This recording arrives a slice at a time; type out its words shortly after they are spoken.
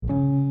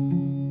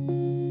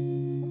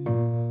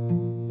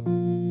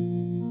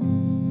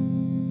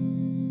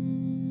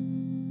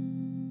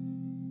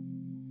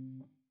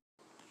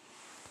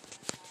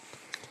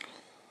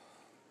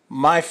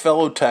My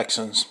fellow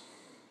Texans,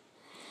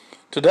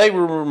 today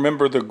we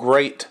remember the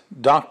great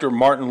Dr.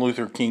 Martin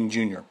Luther King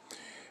Jr.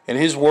 and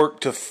his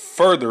work to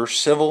further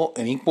civil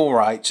and equal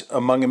rights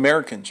among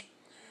Americans.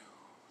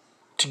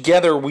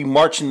 Together we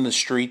march in the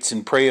streets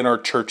and pray in our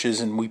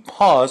churches, and we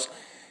pause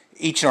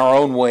each in our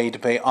own way to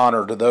pay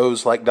honor to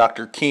those like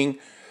Dr. King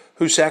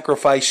who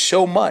sacrificed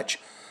so much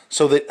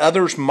so that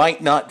others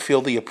might not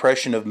feel the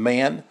oppression of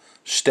man,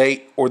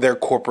 state, or their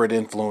corporate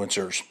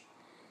influencers.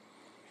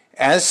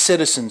 As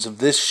citizens of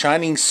this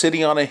shining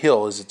city on a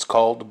hill, as it's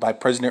called by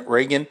President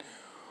Reagan,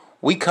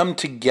 we come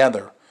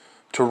together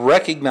to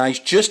recognize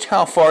just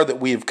how far that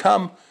we have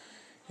come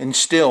and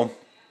still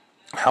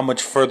how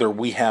much further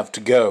we have to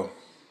go.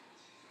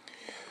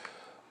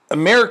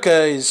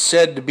 America is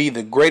said to be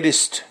the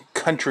greatest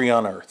country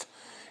on earth,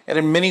 and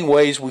in many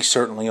ways we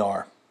certainly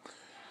are.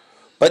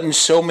 But in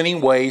so many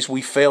ways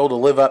we fail to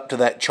live up to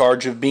that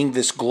charge of being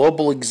this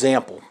global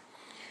example.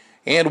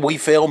 And we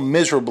fail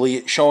miserably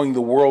at showing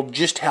the world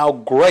just how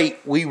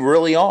great we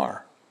really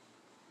are.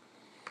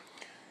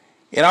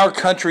 In our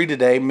country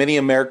today, many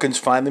Americans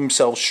find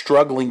themselves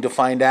struggling to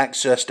find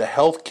access to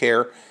health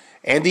care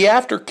and the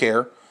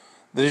aftercare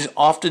that is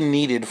often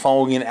needed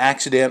following an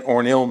accident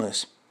or an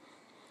illness.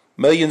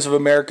 Millions of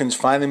Americans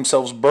find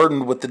themselves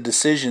burdened with the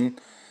decision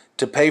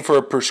to pay for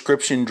a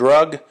prescription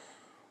drug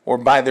or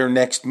buy their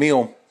next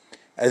meal,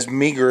 as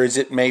meager as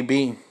it may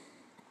be.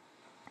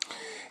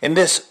 In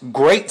this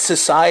great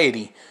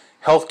society,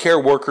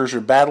 healthcare workers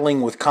are battling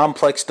with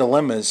complex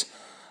dilemmas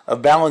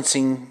of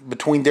balancing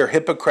between their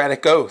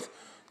Hippocratic oath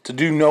to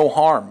do no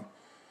harm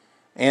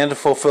and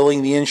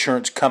fulfilling the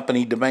insurance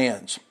company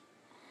demands.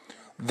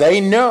 They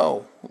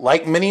know,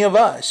 like many of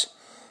us,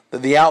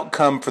 that the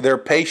outcome for their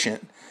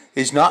patient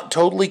is not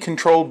totally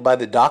controlled by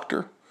the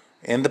doctor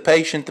and the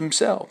patient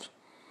themselves,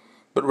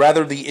 but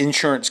rather the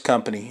insurance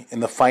company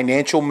and the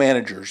financial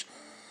managers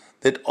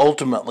that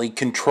ultimately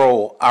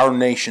control our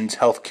nation's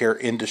healthcare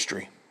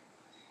industry.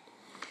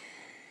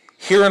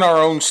 Here in our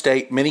own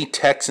state, many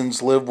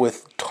Texans live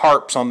with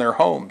tarps on their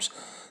homes,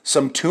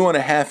 some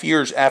 2.5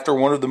 years after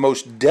one of the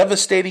most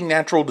devastating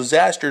natural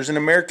disasters in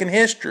American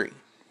history.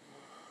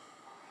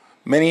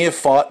 Many have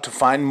fought to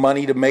find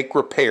money to make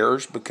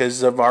repairs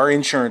because of our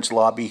insurance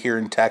lobby here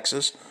in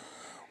Texas.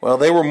 Well,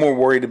 they were more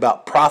worried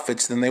about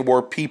profits than they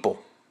were people.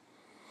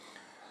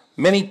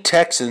 Many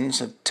Texans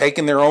have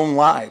taken their own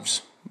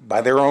lives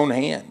by their own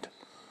hand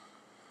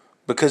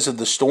because of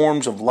the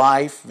storms of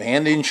life,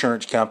 and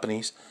insurance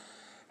companies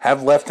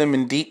have left them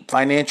in deep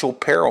financial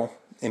peril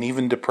and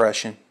even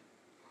depression.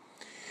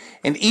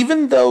 And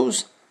even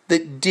those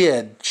that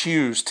did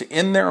choose to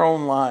end their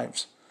own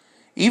lives,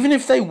 even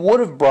if they would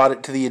have brought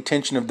it to the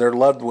attention of their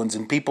loved ones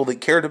and people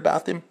that cared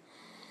about them,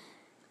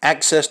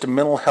 access to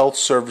mental health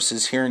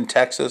services here in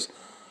Texas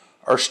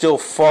are still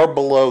far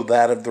below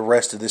that of the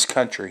rest of this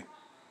country.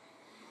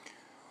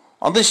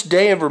 On this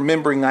day of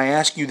remembering, I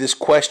ask you this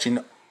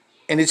question,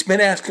 and it's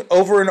been asked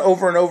over and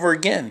over and over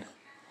again.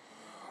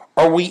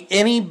 Are we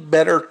any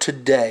better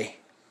today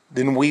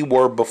than we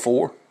were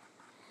before?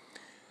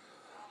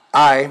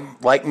 I,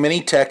 like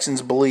many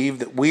Texans, believe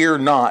that we are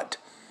not,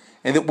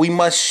 and that we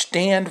must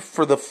stand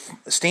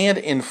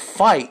and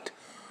fight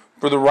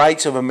for the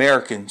rights of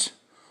Americans,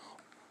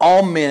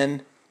 all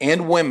men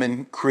and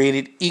women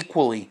created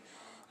equally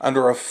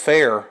under a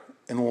fair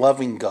and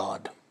loving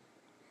God.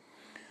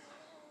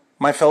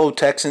 My fellow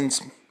Texans,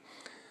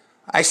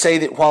 I say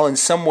that while in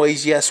some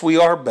ways, yes, we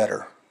are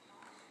better,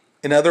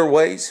 in other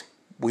ways,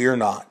 we are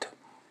not.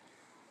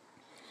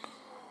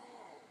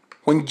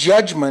 When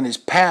judgment is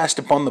passed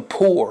upon the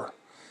poor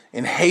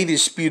and hate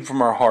is spewed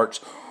from our hearts,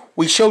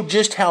 we show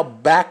just how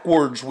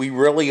backwards we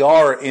really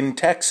are in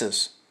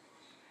Texas,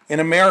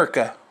 in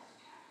America.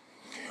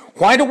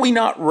 Why do we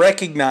not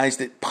recognize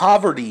that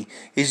poverty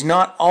is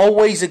not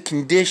always a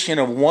condition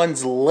of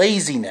one's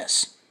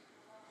laziness,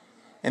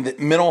 and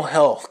that mental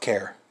health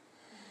care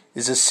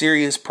is a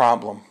serious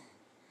problem,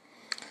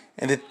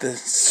 and that the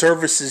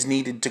services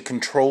needed to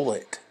control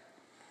it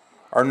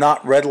are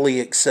not readily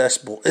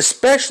accessible,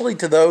 especially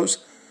to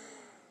those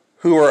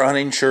who are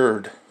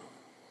uninsured,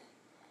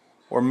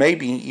 or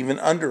maybe even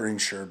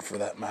underinsured for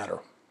that matter.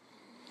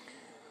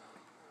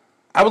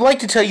 I would like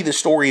to tell you the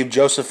story of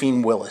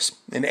Josephine Willis,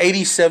 an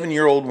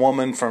 87-year-old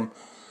woman from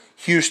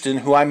Houston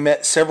who I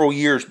met several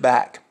years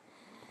back.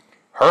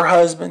 Her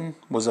husband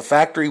was a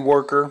factory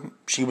worker.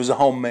 She was a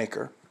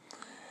homemaker.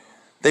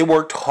 They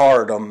worked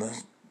hard on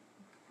the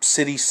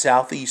city's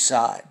southeast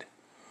side.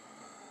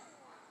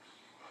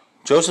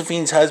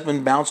 Josephine's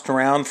husband bounced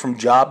around from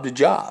job to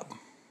job,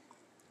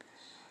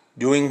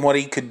 doing what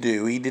he could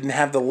do. He didn't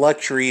have the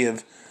luxury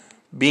of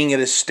being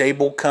at a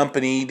stable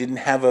company. He didn't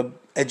have an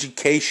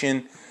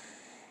education.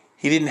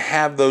 He didn't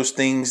have those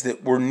things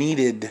that were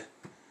needed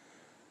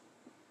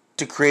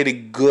to create a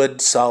good,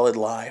 solid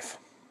life.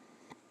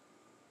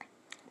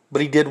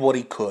 But he did what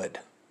he could.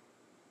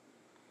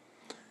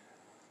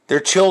 Their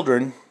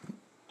children,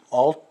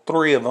 all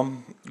three of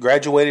them,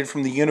 graduated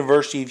from the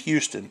University of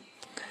Houston.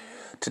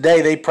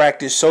 Today they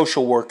practice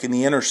social work in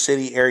the inner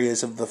city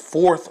areas of the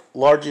fourth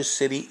largest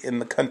city in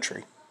the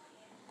country.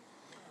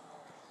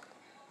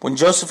 When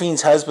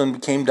Josephine's husband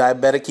became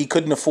diabetic, he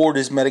couldn't afford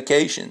his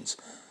medications.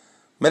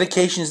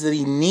 Medications that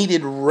he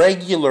needed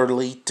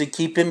regularly to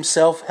keep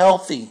himself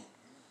healthy.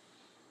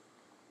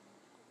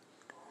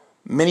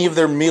 Many of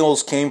their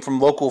meals came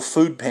from local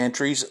food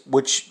pantries,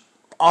 which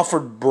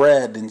offered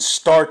bread and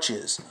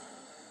starches,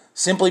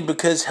 simply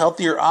because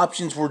healthier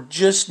options were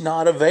just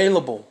not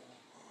available.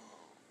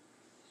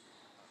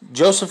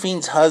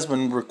 Josephine's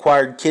husband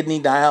required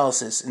kidney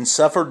dialysis and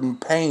suffered in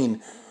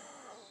pain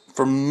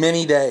for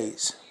many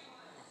days.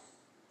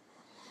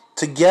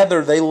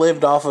 Together, they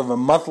lived off of a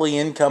monthly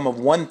income of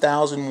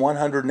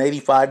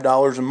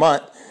 $1,185 a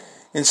month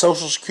in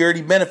Social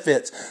Security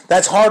benefits.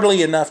 That's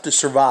hardly enough to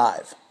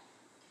survive.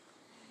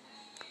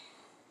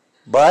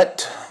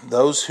 But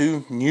those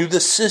who knew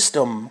the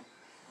system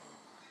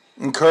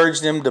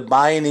encouraged them to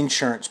buy an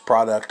insurance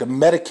product, a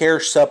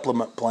Medicare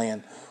supplement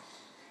plan.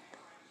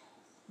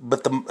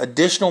 But the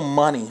additional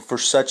money for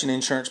such an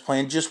insurance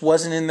plan just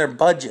wasn't in their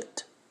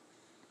budget.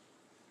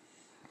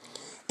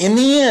 In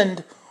the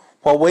end,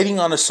 while waiting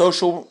on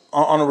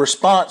a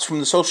response from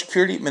the Social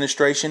Security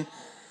Administration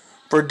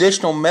for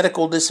additional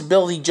medical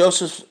disability,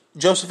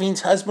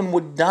 Josephine's husband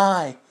would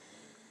die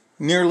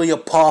nearly a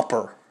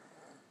pauper.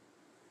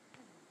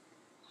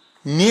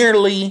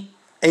 Nearly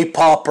a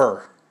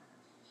pauper.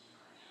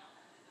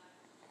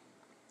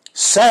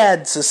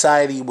 Sad,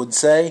 society would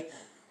say,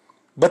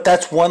 but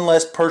that's one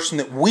less person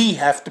that we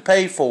have to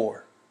pay for.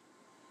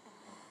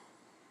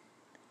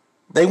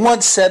 They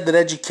once said that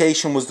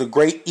education was the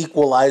great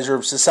equalizer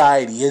of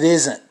society. It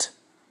isn't.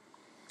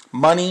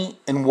 Money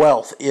and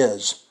wealth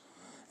is.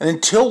 And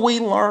until we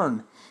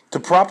learn to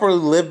properly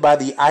live by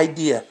the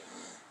idea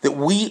that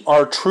we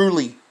are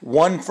truly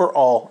one for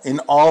all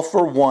and all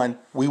for one,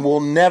 we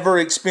will never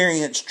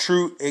experience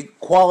true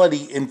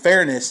equality and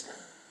fairness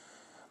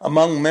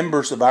among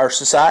members of our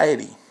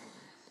society.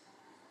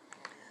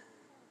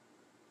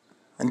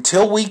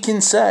 Until we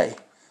can say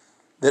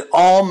that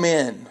all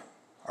men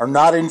are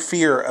not in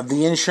fear of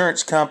the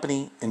insurance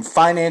company and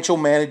financial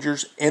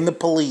managers and the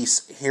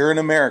police here in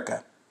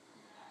America.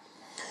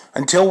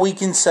 Until we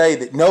can say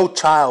that no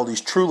child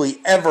is truly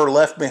ever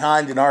left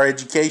behind in our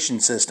education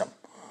system.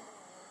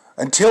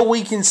 Until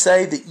we can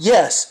say that,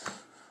 yes,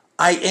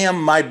 I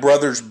am my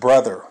brother's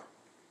brother.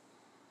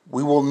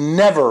 We will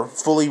never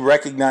fully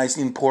recognize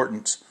the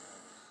importance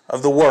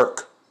of the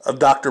work of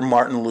Dr.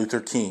 Martin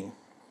Luther King.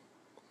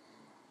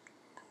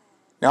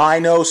 Now, I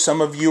know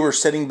some of you are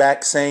sitting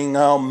back saying,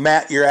 oh,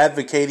 Matt, you're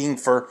advocating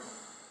for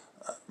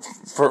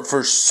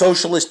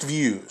socialist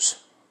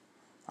views.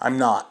 I'm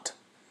not.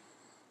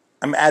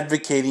 I'm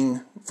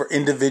advocating for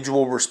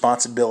individual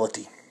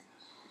responsibility.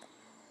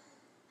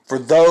 For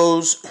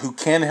those who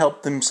can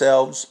help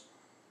themselves,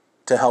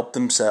 to help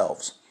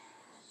themselves.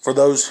 For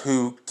those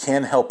who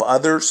can help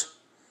others,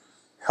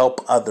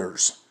 help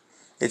others.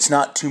 It's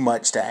not too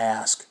much to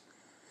ask.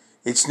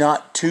 It's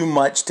not too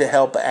much to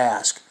help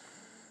ask.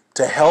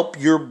 To help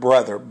your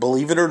brother,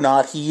 believe it or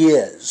not, he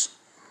is,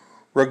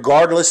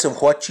 regardless of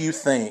what you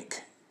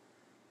think,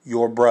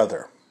 your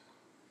brother.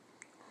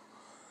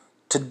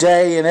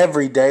 Today and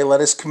every day, let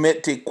us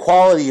commit to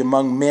equality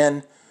among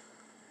men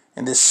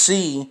and to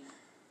see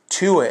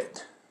to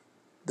it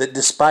that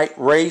despite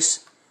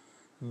race,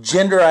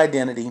 gender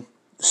identity,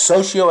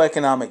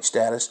 socioeconomic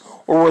status,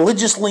 or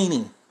religious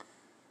leaning,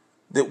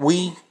 that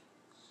we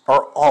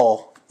are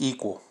all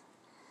equal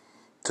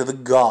to the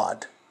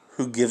God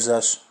who gives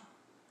us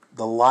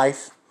the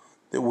life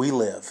that we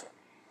live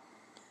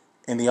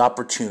and the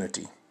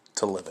opportunity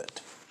to live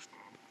it.